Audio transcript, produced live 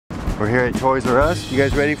We're here at Toys R Us. You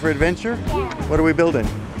guys ready for adventure? Yeah. What are we building?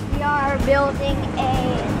 We are building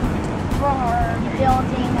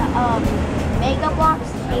Mega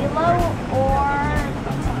Bloks Halo or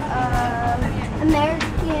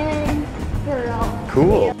American Girl.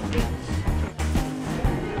 Cool.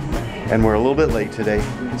 And we're a little bit late today,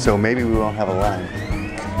 so maybe we won't have a line.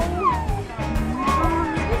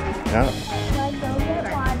 No. Go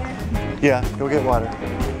get water. Yeah, go get water.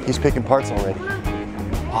 He's picking parts already.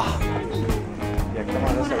 Yeah, come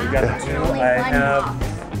on, that's what we got. Two. I have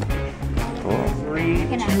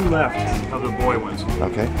two left of the boy ones.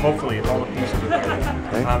 Okay. Hopefully, if all the pieces are there.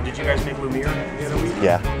 Okay. Did you guys make Lumiere the other week?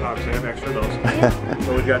 Yeah. Oh, so I have extra of those.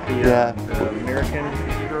 So we've got the American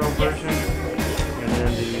Girl version and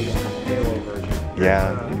then the Halo version.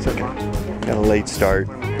 Yeah, it's okay. Got a late start.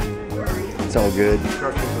 It's all good.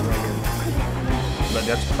 Instructions are right here. But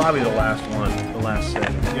that's probably the last one, the last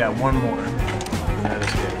set. Yeah, one more. And that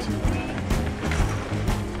is it.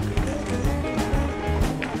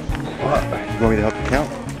 You want me to help you count?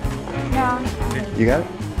 No. You got it?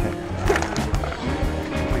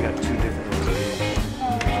 We got two different ones of each.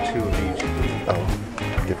 Two of each. Oh,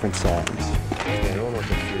 different size. Yeah, no one was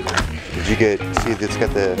confusing. Did you see that's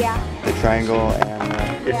got the triangle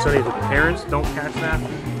and It's funny, the parents don't catch that,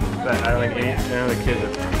 but I don't think none of the kids,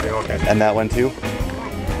 they all catch it. and that one too?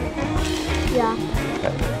 Yeah.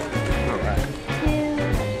 Alright.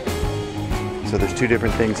 So there's two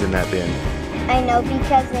different things in that bin. I know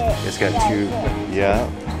because It's got two. Yeah.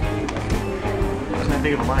 It's not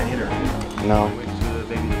big of a line either. No. Which is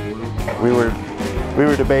the baby blue. We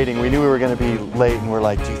were debating. We knew we were going to be late, and we're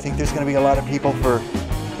like, do you think there's going to be a lot of people for,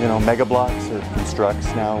 you know, Mega Bloks or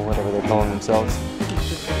Construx now, whatever they're calling themselves?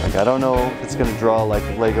 Like, I don't know if it's going to draw like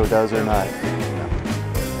Lego does or not. Okay,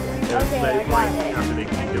 I got it. After they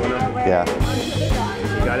keep doing it. Yeah.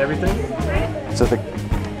 You got everything? So the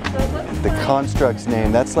Construx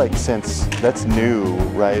name, that's like that's new,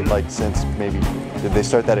 right? Like since maybe, did they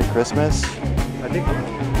start that at Christmas? I think we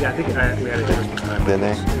had it different time. Did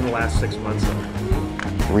they? In the last 6 months. So.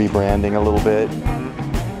 Rebranding a little bit.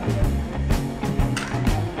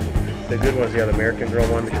 The good one's the American Girl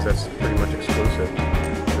one because that's pretty much exclusive.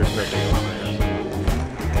 There's nothing else there.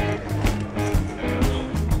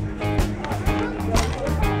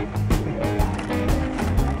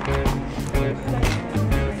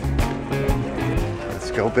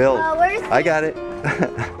 Let's go build. I got it.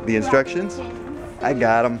 The instructions? I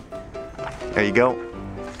got them. There you go.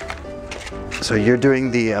 So you're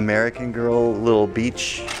doing the American Girl little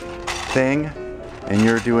beach thing, and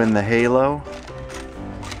you're doing the Halo.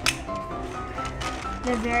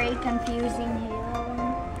 The very confusing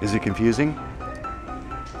Halo. Is it confusing?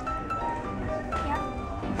 Yeah.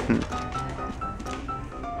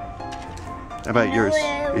 How about yours?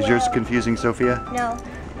 Is yours confusing, Sophia? No.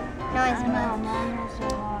 No, it's not.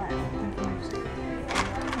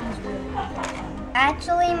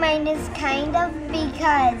 Actually, mine is kind of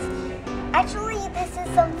because... Actually, this is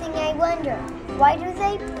something I wonder. Why do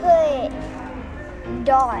they put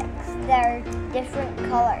dots that are different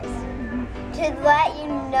colors? To let you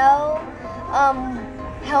know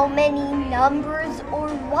how many numbers or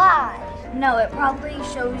why? No, it probably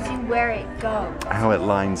shows you where it goes. How it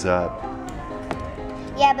lines up.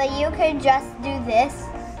 Yeah, but you could just do this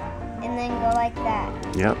and then go like that.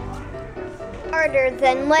 Yep. Harder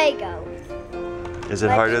than Lego. Is it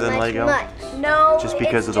harder than Lego? No, Just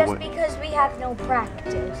because of the way. because we have no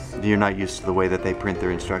practice. You're not used to the way that they print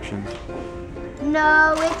their instructions?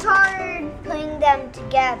 No, it's hard putting them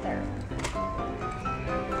together.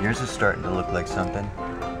 Yours is starting to look like something.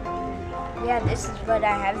 Yeah, this is what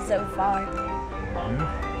I have so far.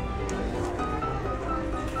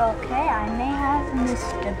 Okay, I may have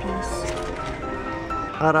missed a piece.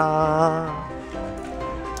 Ta-da!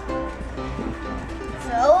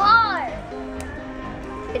 So hard!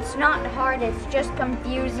 It's not hard, it's just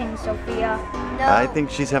confusing, Sophia. No. I think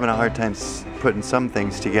she's having a hard time putting some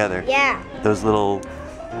things together. Yeah. Those little...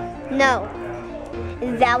 No.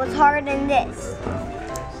 That was harder than this.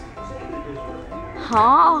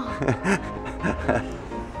 Huh?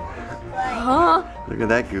 Huh? Look at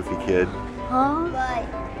that goofy kid. Huh? What?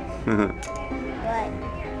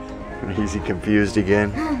 Is he confused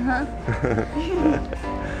again?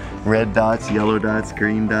 Red dots, yellow dots,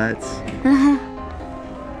 green dots.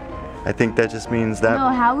 I think that just means that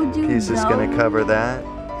piece is going to cover that.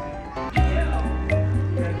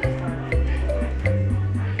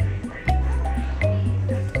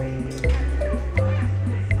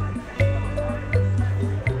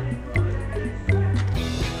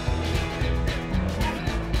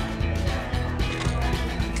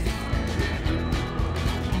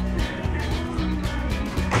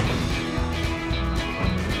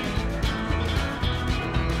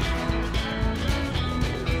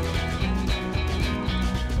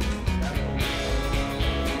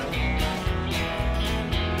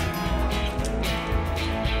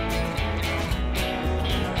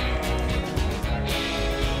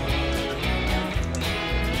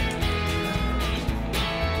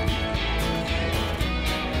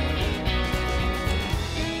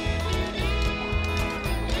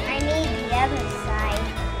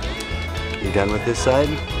 You done with this side?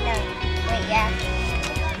 No. Wait, yeah.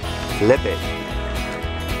 Flip it.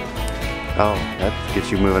 Oh, that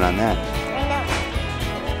gets you moving on that.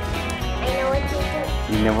 I know what to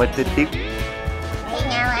do. You know what to do?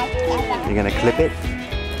 You're gonna clip it?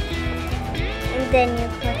 And then you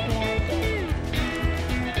clip it again.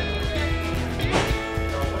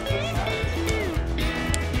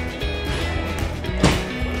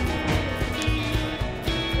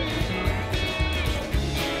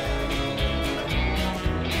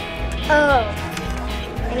 Oh,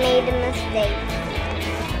 I made a mistake.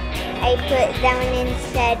 I put down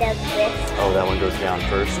instead of this. Oh, that one goes down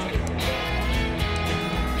first.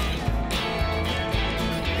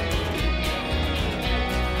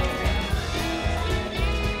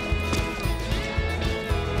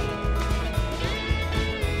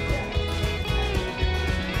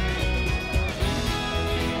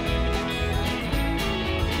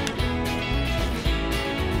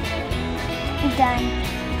 Done.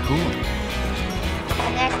 Cool.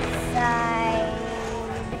 Next side.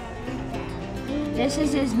 This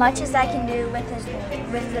is as much as I can do with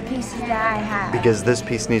the pieces that I have. Because this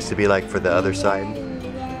piece needs to be like for the other side.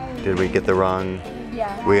 Did we get the wrong?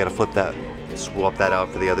 Yeah. We gotta flip that, swap that out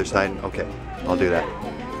for the other side? Okay, I'll do that.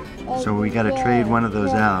 So we gotta trade one of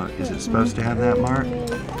those out. Is it supposed to have that mark?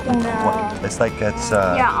 No. It's like it's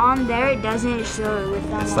Yeah, on there it doesn't show it with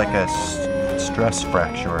that. it's like a stress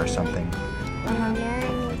fracture or something.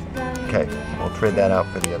 Okay, we'll trade that out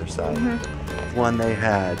for the other side. One they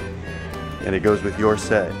had, and it goes with your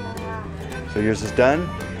set. So yours is done?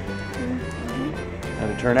 How'd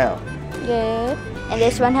it turn out? Good. And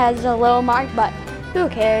this one has a little mark, but who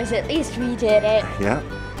cares? At least we did it. Yeah.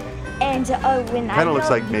 And when Kind of looks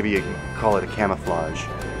like maybe you can call it a camouflage.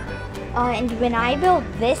 And when I built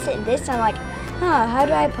this and this, I'm like, how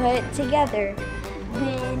do I put it together?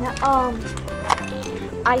 Then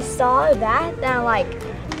I saw that, and I'm like,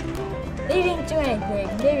 they didn't do anything.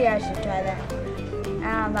 Maybe I should try that. And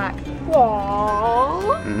I'm like,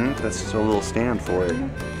 whoa. That's just a little stand for it.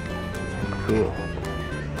 Cool.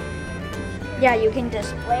 Yeah, you can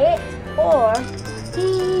display it or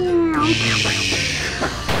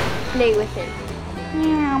play with it.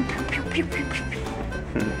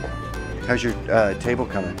 How's your table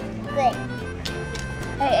coming? Good.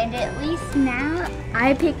 Hey, and at least now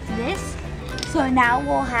I picked this, so now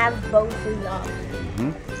we'll have both of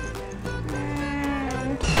them.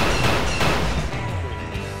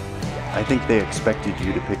 I think they expected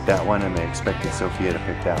you to pick that one, and they expected Sophia to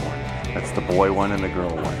pick that one. That's the boy one and the girl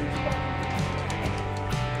one.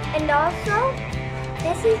 And also,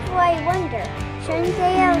 this is what I wonder. Shouldn't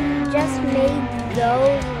they have just made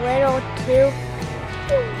those little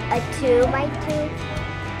a 2x2?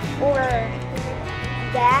 Or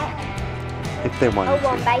that, If they a wanted to.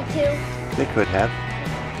 1x2? They could have.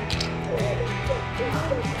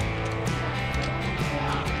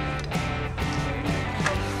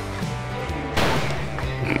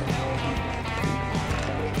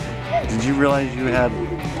 Did you realize you had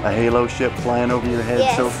a Halo ship flying over your head,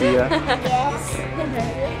 Yes. Sophia?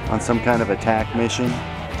 Yes. On some kind of attack mission?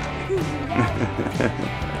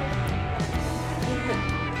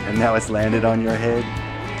 And now it's landed on your head?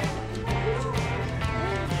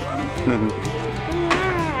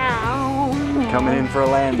 Coming in for a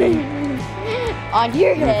landing. On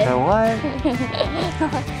your head. What?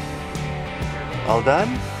 All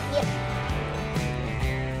done?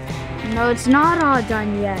 No, it's not all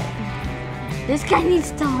done yet. This guy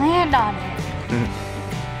needs to land on it.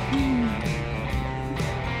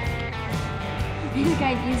 This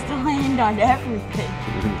guy needs to land on everything.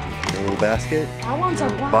 A little basket? I want a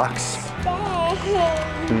Box.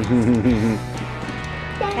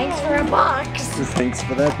 Thanks for a box. Thanks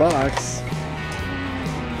for that box.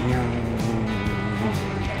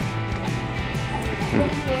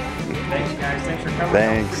 Thanks, guys. Thanks for coming.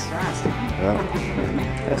 Thanks. Well,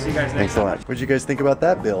 I'll see you guys next thanks a lot. What did you guys think about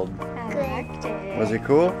that build? Was it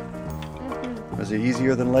cool? Was it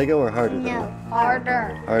easier than Lego or harder than Lego?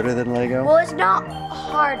 Harder. Harder than Lego? Well, it's not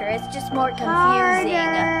harder. It's just more confusing.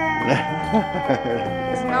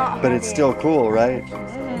 It's not But it's still cool, right?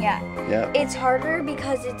 Yeah. Yeah. It's harder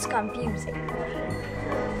because it's confusing.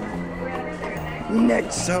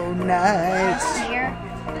 That's so nice.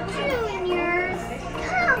 Juniors,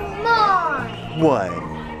 come on. What?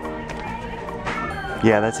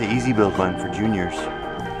 Yeah, that's an easy build one for juniors.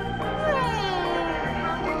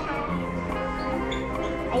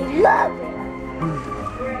 I love it.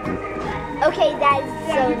 Okay, that is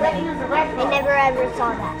so lame. I never ever saw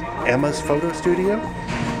that. Emma's photo studio?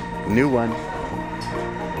 New one.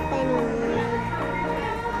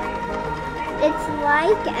 It's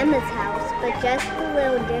like Emma's house, but just a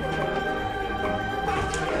little different.